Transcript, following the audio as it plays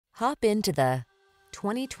Hop into the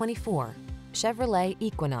 2024 Chevrolet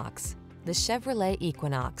Equinox. The Chevrolet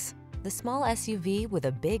Equinox, the small SUV with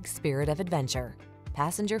a big spirit of adventure.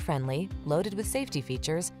 Passenger-friendly, loaded with safety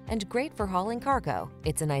features, and great for hauling cargo,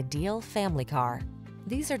 it's an ideal family car.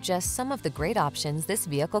 These are just some of the great options this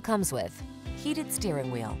vehicle comes with: heated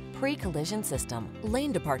steering wheel, pre-collision system,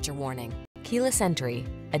 lane departure warning, keyless entry,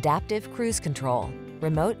 adaptive cruise control,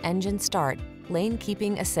 remote engine start, lane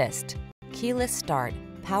keeping assist, keyless start,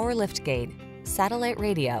 power liftgate, satellite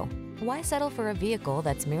radio. Why settle for a vehicle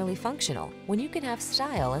that's merely functional when you can have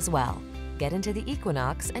style as well? Get into the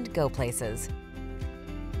Equinox and go places.